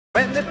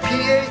When the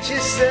pH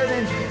is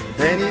 7,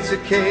 then it's a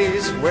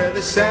case where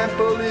the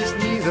sample is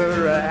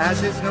neither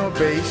acid nor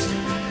base.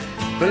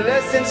 But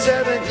less than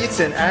 7, it's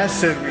an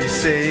acid, we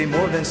say.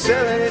 More than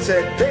 7, it's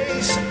a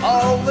base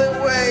all the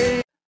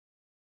way.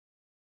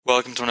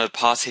 Welcome to one of the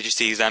past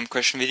HSC exam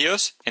question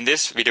videos. In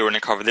this video, we're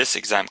going to cover this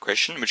exam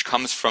question, which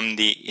comes from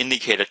the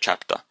indicator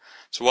chapter.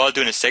 So what I'll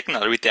do in a second,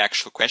 I'll read the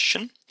actual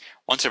question.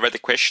 Once I've read the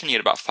question, you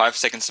get about 5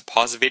 seconds to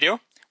pause the video.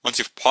 Once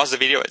you've paused the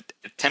video,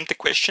 attempt the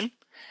question.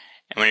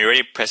 And when you're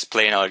ready, press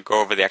play and I'll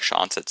go over the actual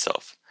answer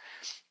itself.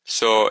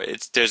 So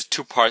there's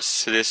two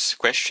parts to this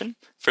question.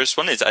 First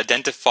one is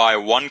identify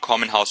one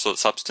common household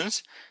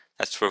substance.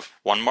 That's worth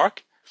 1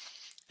 mark.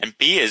 And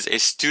B is a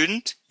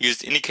student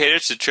used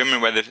indicators to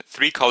determine whether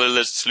 3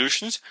 colorless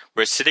solutions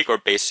were acidic or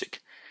basic.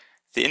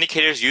 The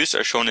indicators used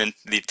are shown in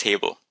the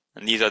table.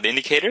 And these are the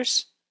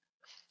indicators.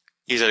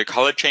 These are the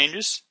color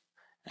changes.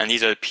 And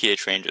these are the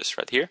pH ranges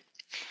right here.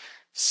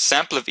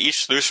 Sample of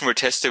each solution were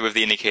tested with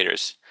the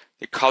indicators.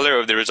 The color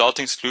of the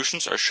resulting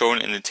solutions are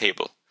shown in the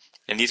table.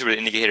 And these were the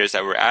indicators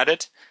that were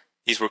added.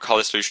 These were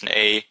color solution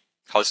A,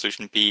 color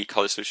solution B,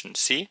 color solution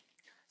C.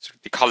 So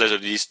the colors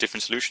of these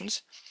different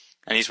solutions.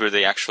 And these were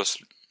the actual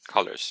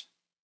colors.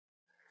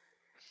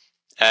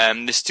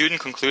 The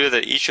student concluded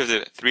that each of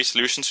the 3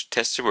 solutions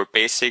tested were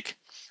basic.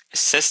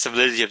 Assess the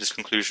validity of this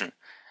conclusion.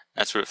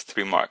 That's worth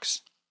 3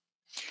 marks.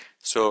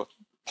 So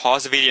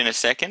pause the video in a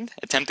second,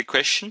 attempt the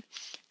question,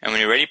 and when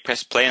you're ready,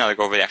 press play and I'll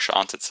go over the actual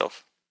answer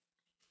itself.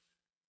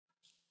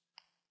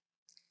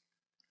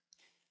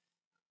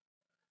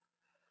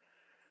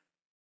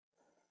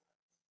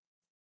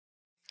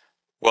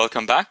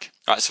 Welcome back.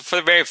 Alright, so for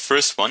the very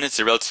first one, it's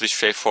a relatively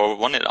straightforward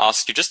one. It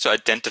asks you just to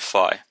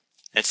identify.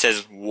 It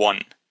says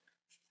 1.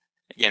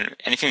 Again,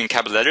 anything in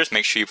capital letters,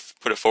 make sure you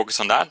put a focus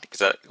on that because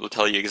that will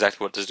tell you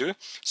exactly what to do.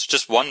 So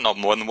just 1, not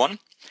more than 1. And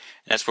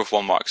that's worth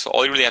 1 mark. So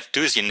all you really have to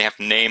do is you have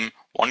to name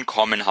one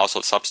common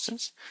household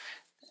substance.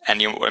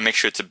 And you want to make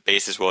sure it's a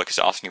base as well because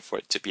it's asking for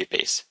it to be a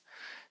base.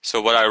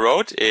 So what I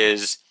wrote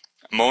is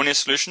ammonia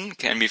solution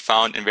can be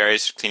found in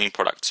various cleaning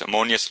products. So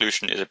ammonia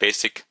solution is a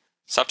basic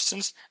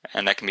substance,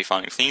 and that can be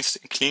found in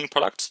cleaning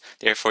products.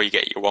 Therefore, you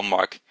get your 1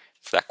 mark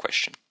for that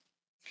question.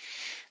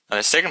 Now,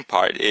 the second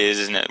part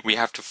is that we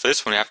have to, for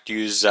this one, we have to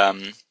use,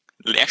 the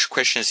actual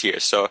question is here.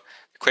 So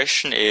the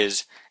question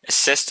is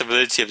assess the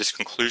validity of this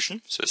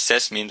conclusion. So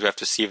assess means we have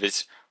to see if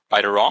it's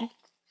right or wrong.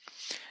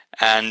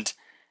 And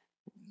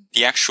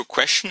the actual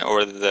question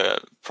or the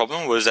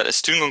problem was that a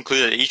student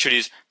concluded that each of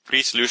these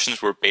 3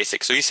 solutions were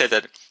basic. So he said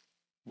that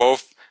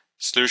both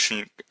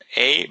solution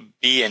A,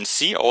 B, and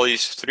C, all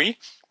these 3,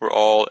 were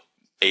all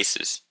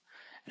bases.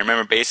 And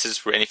remember,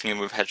 bases were anything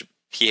that had a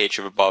pH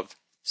of above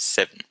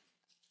 7.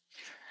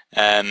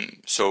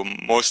 So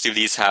most of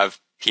these have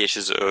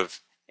pHs of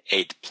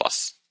 8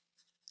 plus.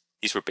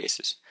 These were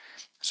bases.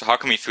 So how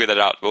can we figure that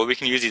out? Well, we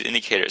can use these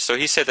indicators. So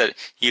he said that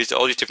he used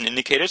all these different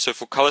indicators. So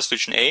for color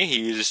solution A,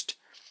 he used,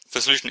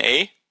 for solution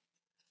A,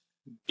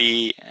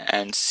 B,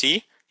 and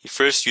C, he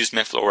first used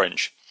methyl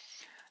orange.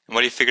 And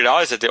what he figured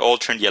out is that they all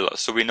turned yellow.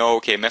 So we know,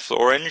 okay, methyl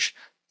orange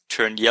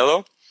turned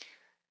yellow.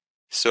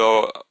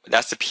 So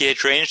that's the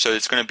pH range, so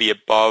it's going to be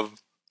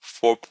above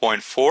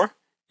 4.4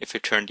 if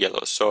it turned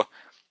yellow. So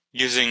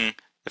using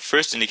the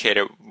first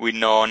indicator, we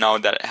know now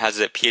that it has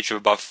a pH of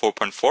above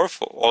 4.4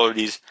 for all of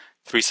these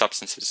 3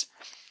 substances.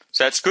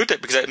 So that's good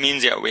because that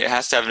means it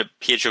has to have a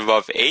pH of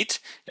above 8.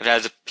 If it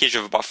has a pH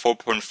of above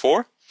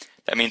 4.4,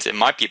 that means it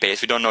might be a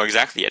base. We don't know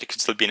exactly yet. It could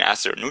still be an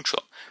acid or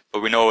neutral.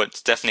 But we know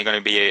it's definitely going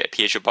to be a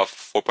pH above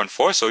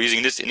 4.4. So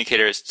using this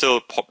indicator, it's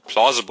still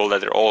plausible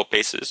that they're all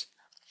bases.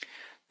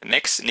 The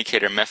next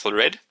indicator, methyl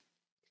red,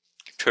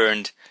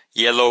 turned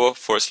yellow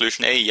for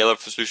solution A, yellow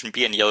for solution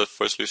B, and yellow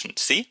for solution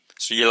C.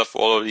 So yellow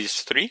for all of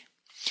these 3.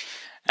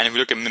 And if we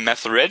look at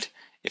methyl red,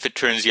 if it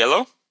turns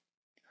yellow,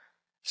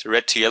 so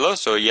red to yellow,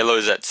 so yellow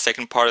is that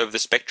second part of the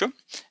spectrum,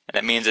 and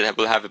that means it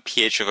will have a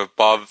pH of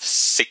above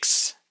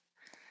 6.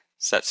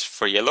 So that's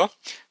for yellow.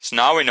 So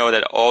now we know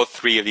that all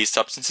 3 of these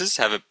substances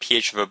have a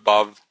pH of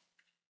above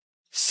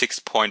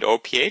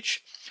 6.0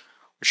 pH.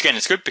 Which again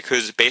is good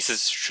because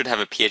bases should have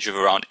a pH of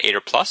around 8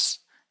 or plus,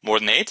 more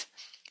than 8.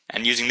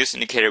 And using this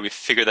indicator, we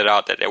figured that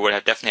out that they would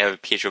definitely have a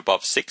pH of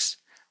above 6.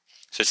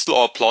 So it's still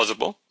all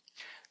plausible.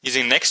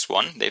 Using the next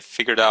one, they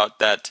figured out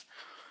that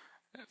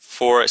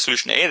for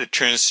solution A, the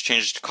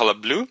changes to color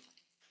blue.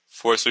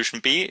 For solution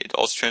B, it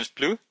also turns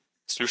blue.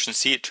 Solution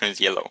C, it turns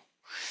yellow.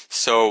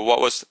 So what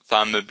was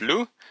thermal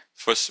blue?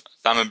 For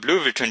thermal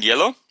blue, if it turned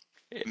yellow,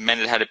 it meant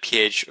it had a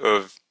pH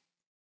of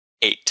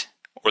 8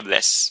 or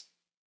less.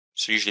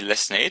 So usually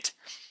less than 8.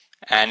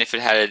 And if it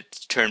had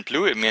turned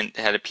blue, it meant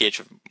it had a pH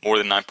of more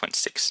than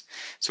 9.6.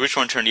 So which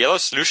one turned yellow?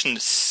 Solution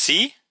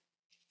C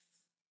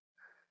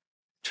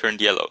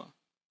turned yellow.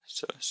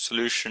 So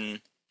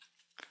solution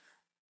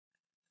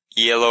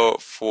yellow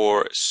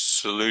for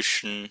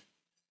solution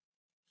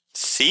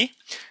C.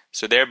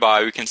 So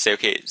thereby we can say,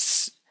 okay,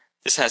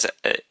 this has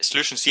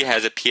solution C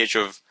has a pH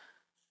of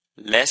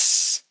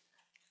less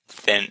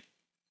than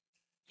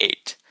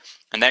 8.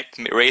 And that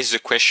raises a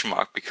question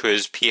mark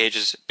because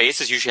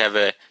bases usually have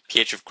a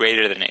pH of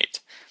greater than 8,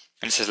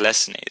 and it says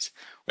less than 8.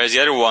 Whereas the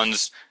other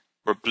ones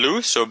were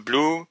blue, so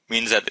blue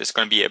means that it's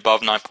going to be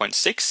above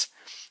 9.6.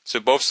 So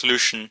both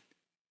solution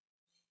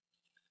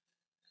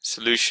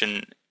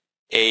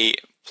A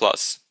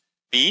plus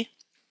B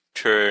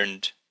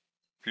turned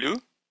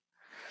blue.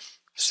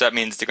 So that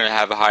means they're going to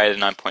have a higher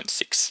than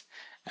 9.6.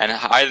 And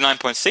higher than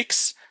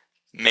 9.6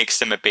 makes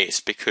them a base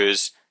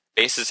because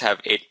bases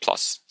have 8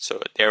 plus.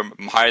 So they're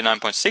higher than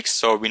 9.6.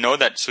 So we know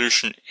that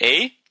solution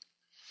A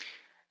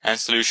and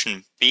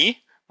solution B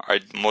are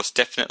most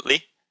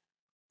definitely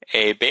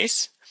a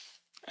base.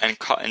 And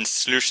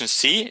solution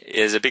C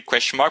is a big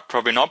question mark.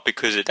 Probably not,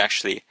 because it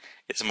actually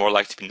is more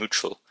likely to be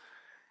neutral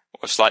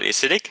or slightly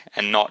acidic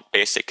and not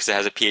basic because it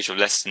has a pH of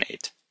less than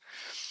 8.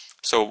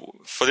 So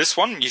for this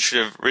one, you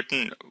should have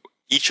written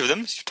each of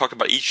them. So you talked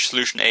about each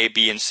solution A,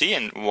 B, and C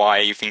and why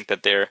you think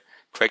that they're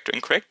correct or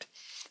incorrect.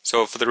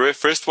 So for the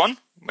first one,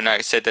 when I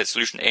said that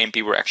solution A and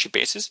B were actually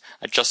bases,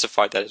 I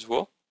justified that as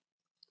well.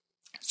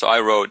 So I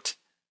wrote,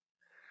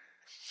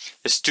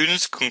 the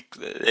student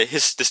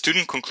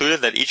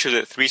concluded that each of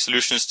the 3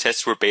 solutions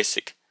tested were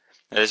basic.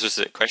 Now, this was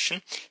the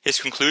question. His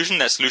conclusion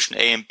that solution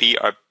A and B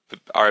are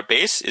a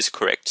base is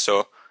correct.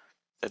 So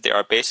that they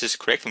are a base is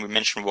correct, and we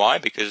mentioned why,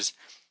 because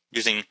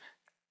using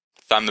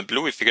Thymal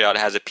blue, we figured out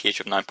it has a pH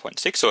of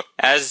 9.6. So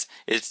as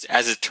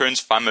it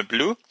turns Thymal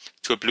blue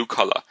to a blue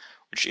color,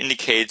 which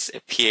indicates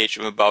a pH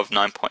of above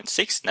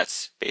 9.6, and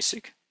that's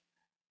basic.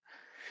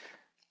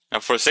 Now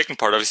for the second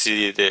part,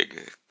 obviously the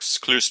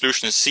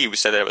solution C, we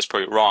said that it was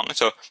probably wrong.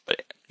 So,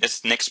 but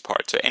that's the next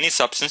part. So any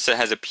substance that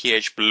has a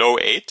pH below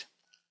 8,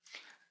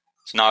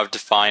 so now I've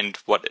defined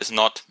what is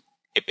not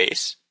a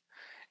base,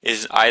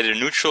 is either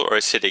neutral or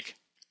acidic.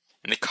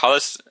 And the color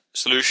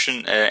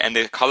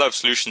of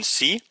solution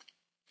C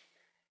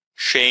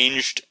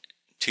changed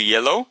to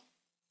yellow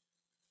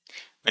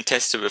when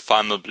tested with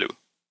Thymal blue.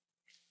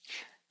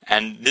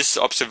 And this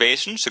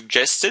observation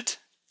suggested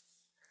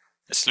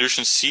that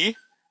solution C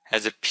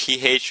has a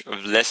pH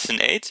of less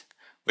than 8,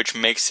 which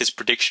makes his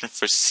prediction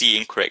for C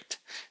incorrect.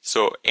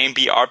 So A and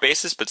B are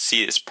bases, but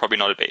C is probably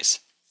not a base.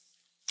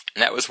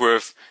 And that was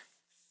worth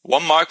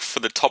 1 mark for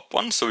the top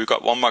one, so we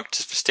got 1 mark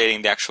just for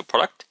stating the actual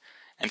product,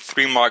 and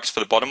 3 marks for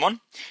the bottom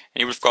one. And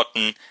you would have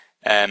gotten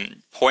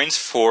points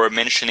for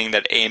mentioning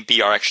that A and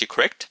B are actually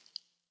correct,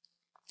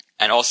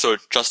 and also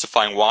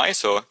justifying why,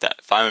 so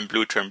that Thymal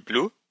blue turned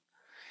blue.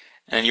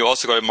 And then you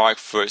also got a mark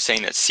for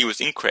saying that C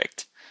was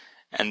incorrect,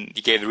 and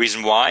you gave the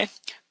reason why,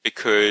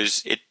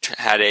 because it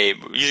had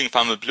using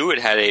Thymal blue, it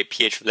had a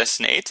pH of less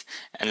than 8,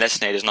 and less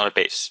than 8 is not a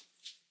base.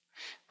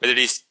 Where do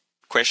these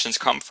questions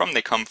come from?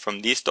 They come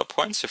from these dot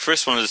points. The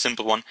first one was a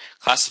simple one: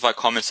 classify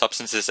common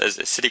substances as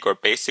acidic or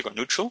basic or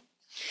neutral.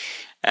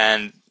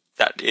 And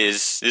that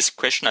is this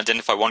question: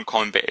 identify one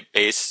common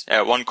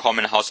one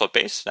common household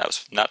base. That was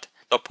from that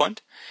dot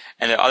point.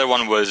 And the other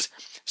one was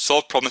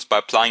solve problems by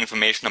applying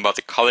information about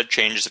the color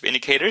changes of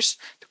indicators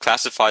to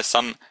classify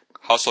some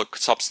household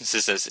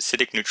substances as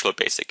acidic, neutral, or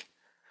basic.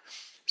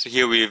 So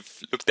here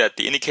we've looked at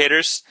the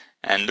indicators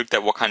and looked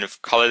at what kind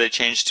of color they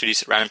change to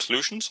these random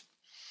solutions.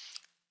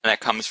 And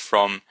that comes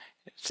from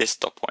this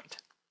dot point.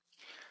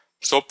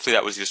 So hopefully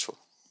that was useful.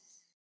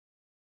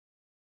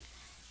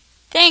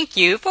 Thank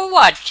you for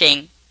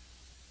watching.